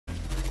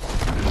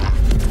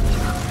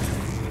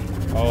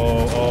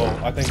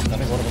I think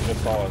one of them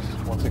just saw us.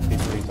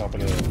 163 top of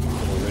the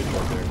little ridge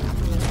right there.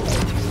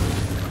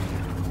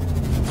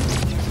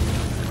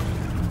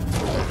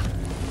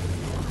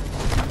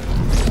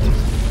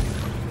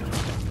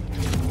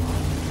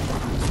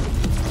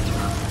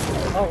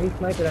 Oh, he's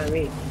sniping at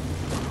me.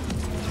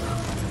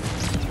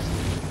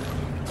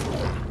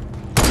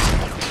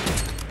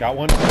 Got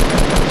one.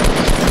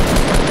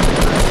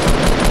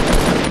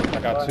 I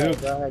got two.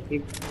 Go ahead,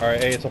 Alright,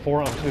 hey, it's a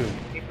 4-on-2.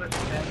 keep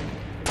pushing that.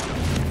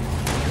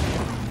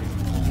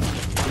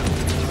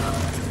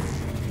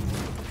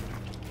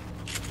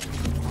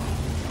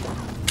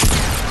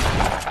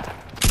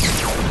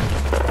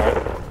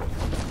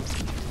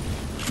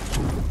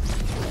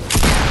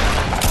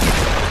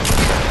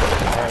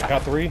 Alright,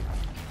 got 3.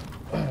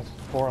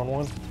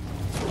 4-on-1.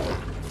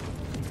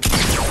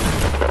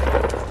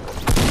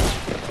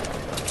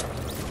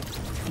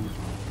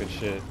 Good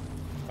shit.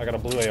 I got a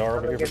blue AR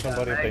over here for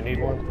somebody if they need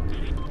one.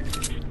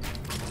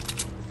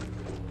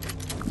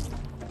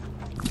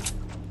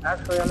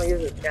 Actually, I'm gonna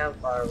use a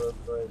campfire real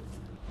quick.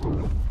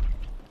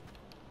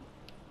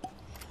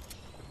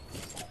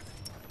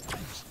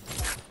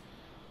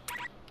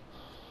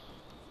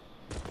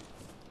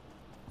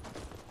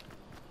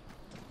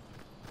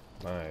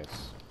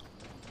 Nice.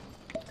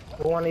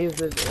 We want to use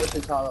this, what's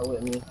it called,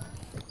 with me.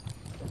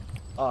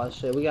 Oh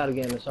shit, we gotta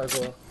get in the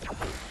circle.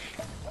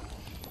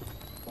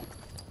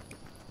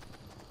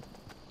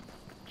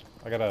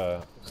 I got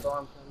a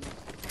Storm.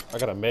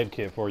 med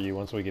kit for you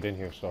once we get in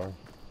here, Star.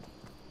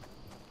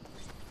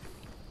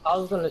 I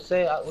was gonna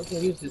say, we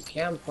can use this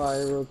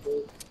campfire real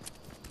quick.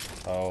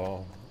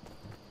 Oh,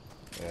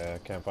 yeah,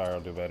 campfire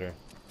will do better.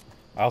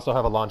 I also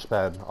have a launch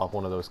pad off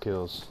one of those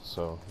kills,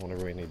 so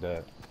whenever we need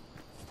that.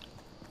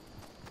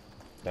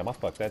 Damn, I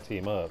fucked that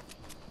team up.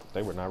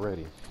 They were not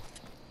ready.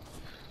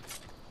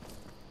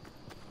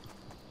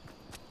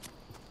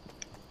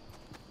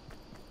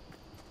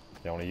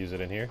 Y'all want to use it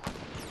in here?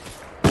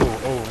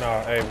 Oh, no,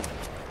 hey.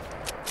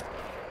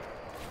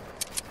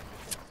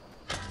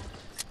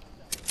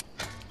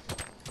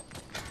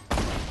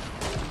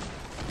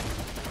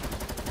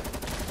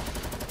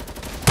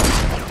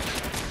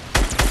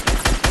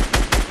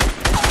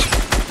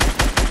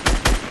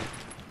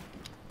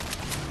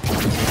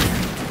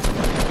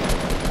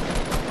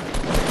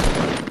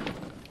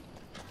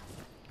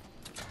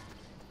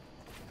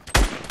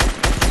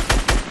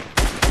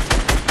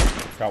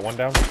 Got one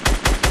down.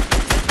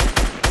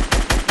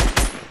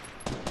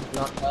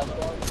 Not that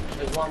one.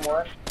 There's one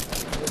more.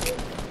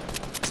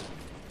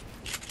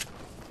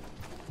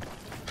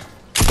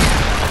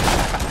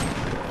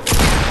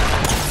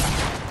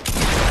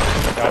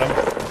 Got him.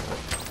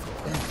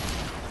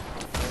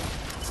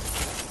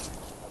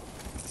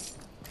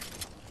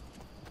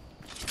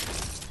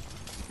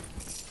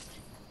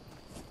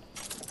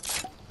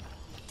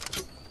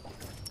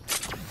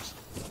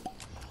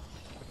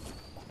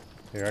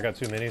 Here, I got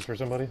 2 minis for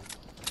somebody.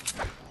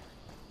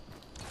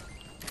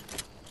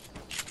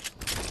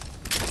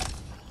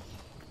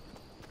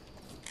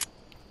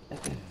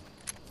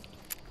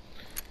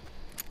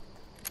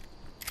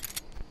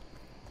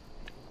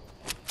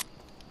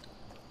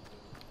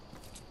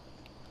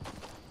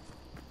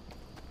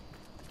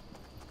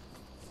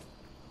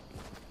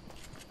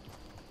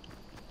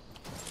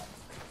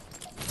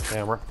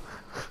 Damn, right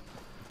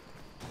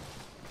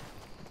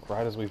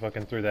as we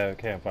fucking threw that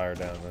campfire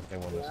down, they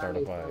wanted to start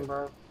a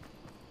fight.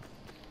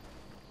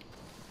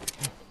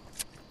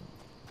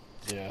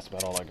 Yeah, that's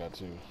about all I got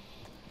too.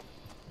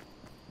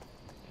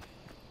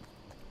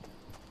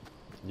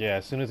 Yeah,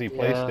 as soon as he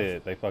placed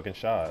it, they fucking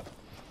shot.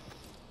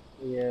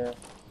 Yeah.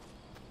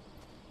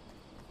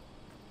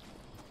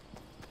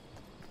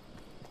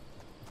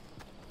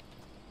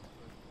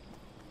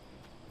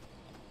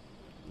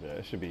 Yeah,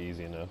 it should be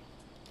easy enough.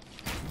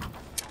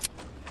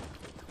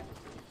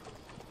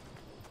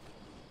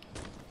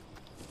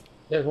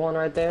 There's one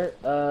right there,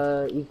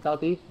 east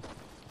southeast,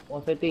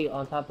 150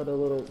 on top of the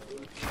little.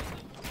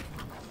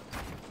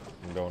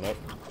 I'm going up.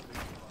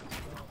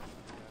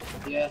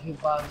 Yeah, he's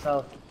by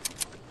himself.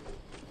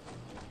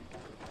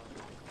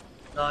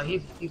 No,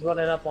 he's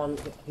running up on.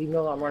 He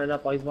knows I'm running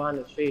up on. He's behind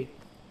the tree.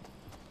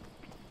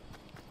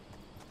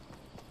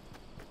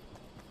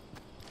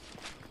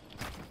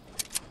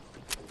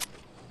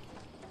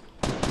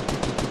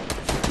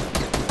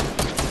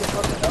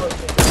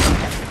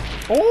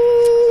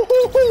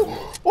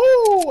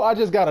 Oh, I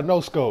just got a no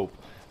scope.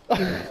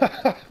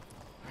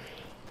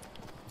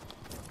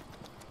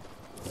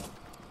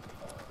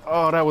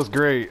 Oh, that was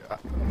great.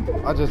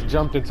 I just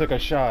jumped and took a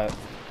shot.